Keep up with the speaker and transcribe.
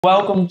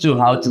Welcome to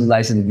How to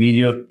Slice a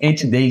Video. In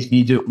today's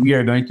video, we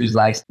are going to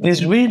slice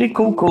this really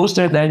cool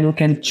coaster that you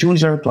can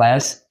choose your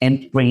class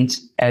and print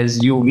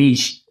as you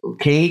wish,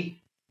 okay?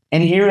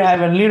 And here I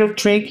have a little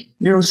trick,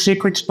 little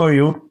secrets for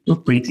you to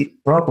print it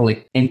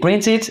properly. And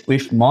print it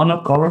with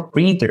monocolor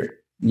printer.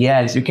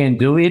 Yes, you can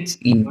do it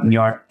in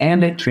your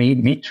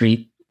Ender3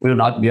 V3. Will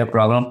not be a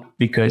problem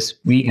because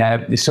we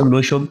have the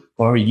solution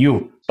for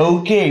you.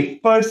 Okay,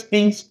 first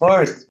things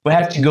first, we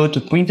have to go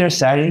to printer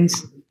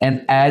settings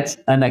and add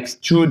an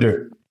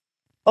extruder.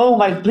 Oh,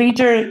 my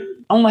printer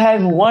only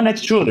have one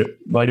extruder,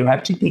 but you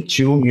have to put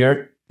two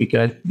here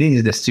because this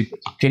is the secret.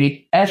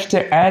 Okay,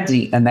 after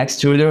adding an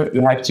extruder,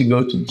 you have to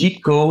go to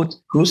G-code,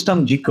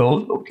 custom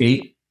G-code,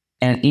 okay?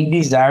 And in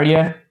this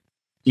area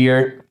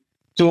here,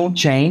 to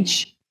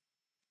change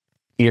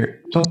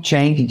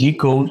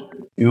G-code,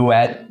 you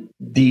add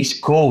these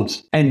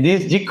codes. And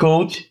this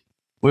G-code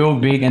will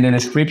be in the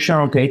description,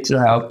 okay, to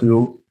help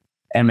you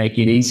and make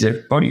it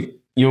easier for you.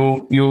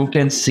 You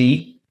can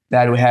see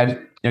that we have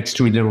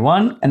extruder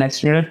 1 and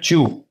extruder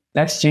 2.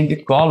 Let's change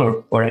the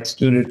color for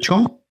extruder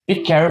 2.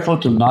 Be careful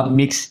to not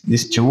mix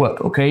these two up,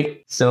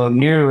 okay? So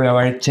here we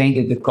are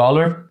changing the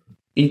color.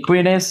 In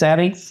printer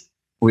settings,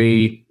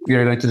 we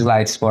are going to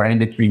slice for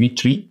Ender3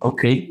 V3,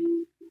 okay?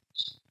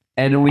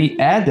 And we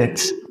added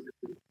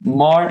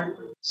more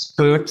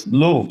skirt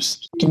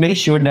loops to make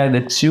sure that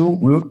the two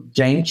will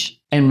change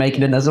and make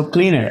the nozzle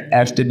cleaner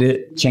after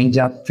the change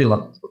of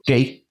filament,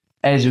 okay?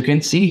 As you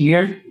can see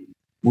here,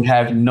 we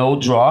have no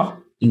draw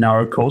in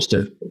our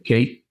coaster,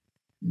 okay?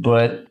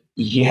 But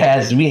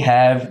yes, we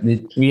have the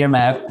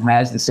 3MF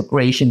has the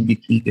separation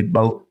between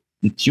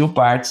the two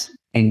parts,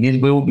 and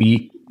this will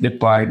be the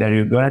part that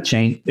you're gonna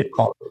change the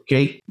color,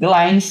 okay? The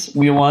lines,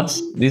 we want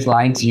these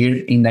lines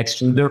here in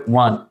extruder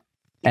 1,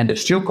 and the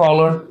fill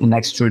color in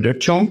extruder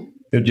 2.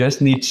 You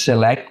just need to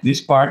select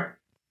this part,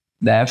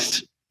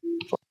 left,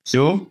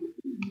 2,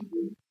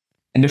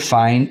 and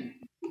define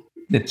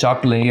the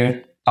top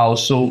layer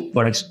also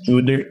for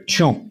extruder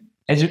 2.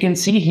 As you can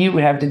see here,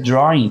 we have the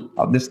drawing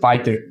of the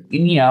fighter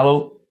in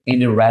yellow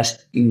and the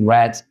rest in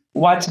red.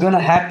 What's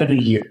gonna happen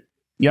here?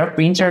 Your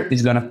printer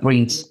is gonna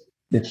print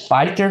the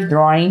fighter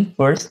drawing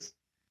first,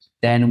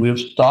 then we'll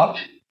stop,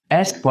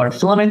 ask for a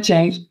filament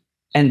change,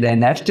 and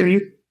then after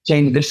you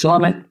change the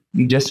filament,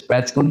 you just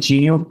press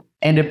continue,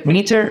 and the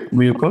printer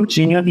will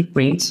continue to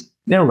print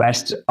the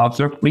rest of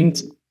your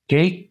print,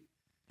 okay?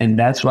 And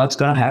that's what's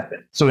gonna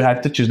happen. So you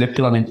have to choose the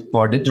filament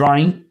for the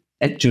drawing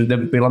and choose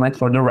the filament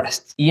for the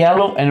rest.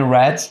 Yellow and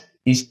red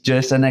is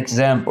just an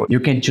example. You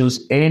can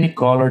choose any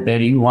color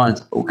that you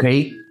want,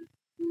 okay?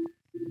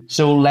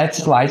 So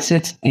let's slice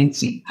it and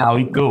see how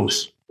it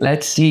goes.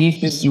 Let's see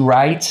if it's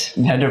right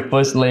that the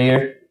first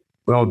layer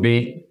will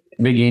be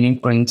beginning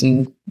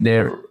printing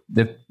the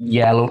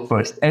yellow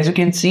first. As you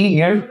can see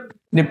here,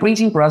 the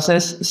printing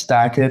process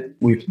started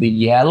with the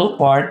yellow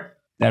part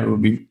that will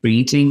be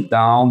printing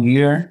down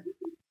here.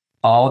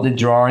 All the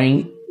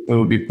drawing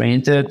will be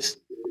printed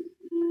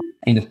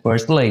in the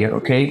first layer,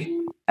 okay?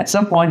 At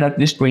some point of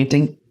this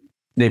printing,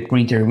 the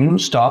printer will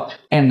stop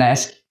and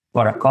ask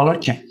for a color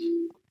change.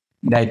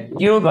 That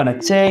you're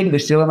gonna take the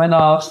filament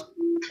off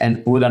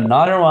and put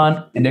another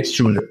one in the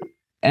extruder.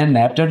 And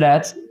after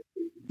that,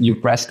 you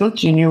press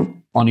continue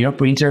on your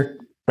printer,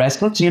 press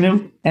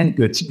continue, and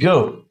good to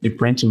go. The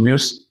printer will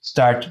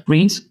start to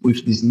print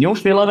with this new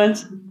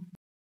filament.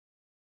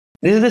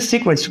 This is the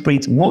secret to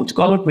print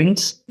multicolor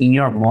prints in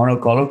your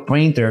monocolor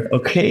printer,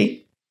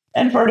 okay?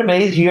 And for the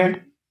base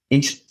here,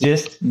 it's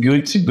just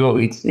good to go.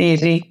 It's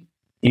easy.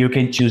 You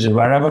can choose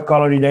whatever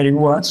color that you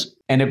want.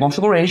 And the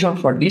configuration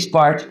for this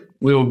part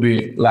will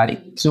be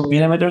like 2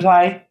 millimeters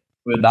high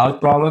without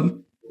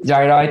problem,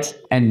 gyroids,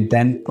 and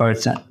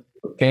 10%,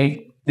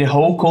 okay? The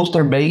whole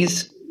coaster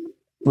base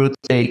will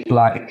take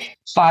like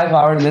 5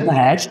 hours and a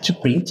half to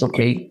print,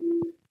 okay?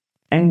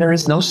 And there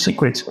is no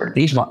secrets for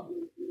this one.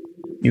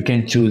 You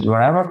can choose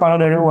whatever color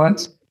that you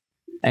want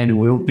and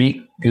will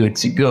be good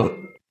to go.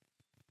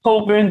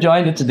 Hope you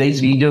enjoyed today's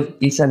video.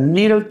 It's a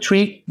little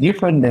trick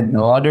different than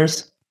the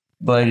others,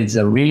 but it's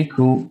a really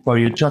cool for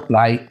you to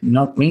apply in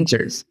your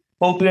printers.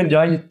 Hope you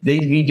enjoyed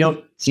today's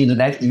video. See you in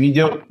the next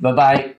video. Bye-bye.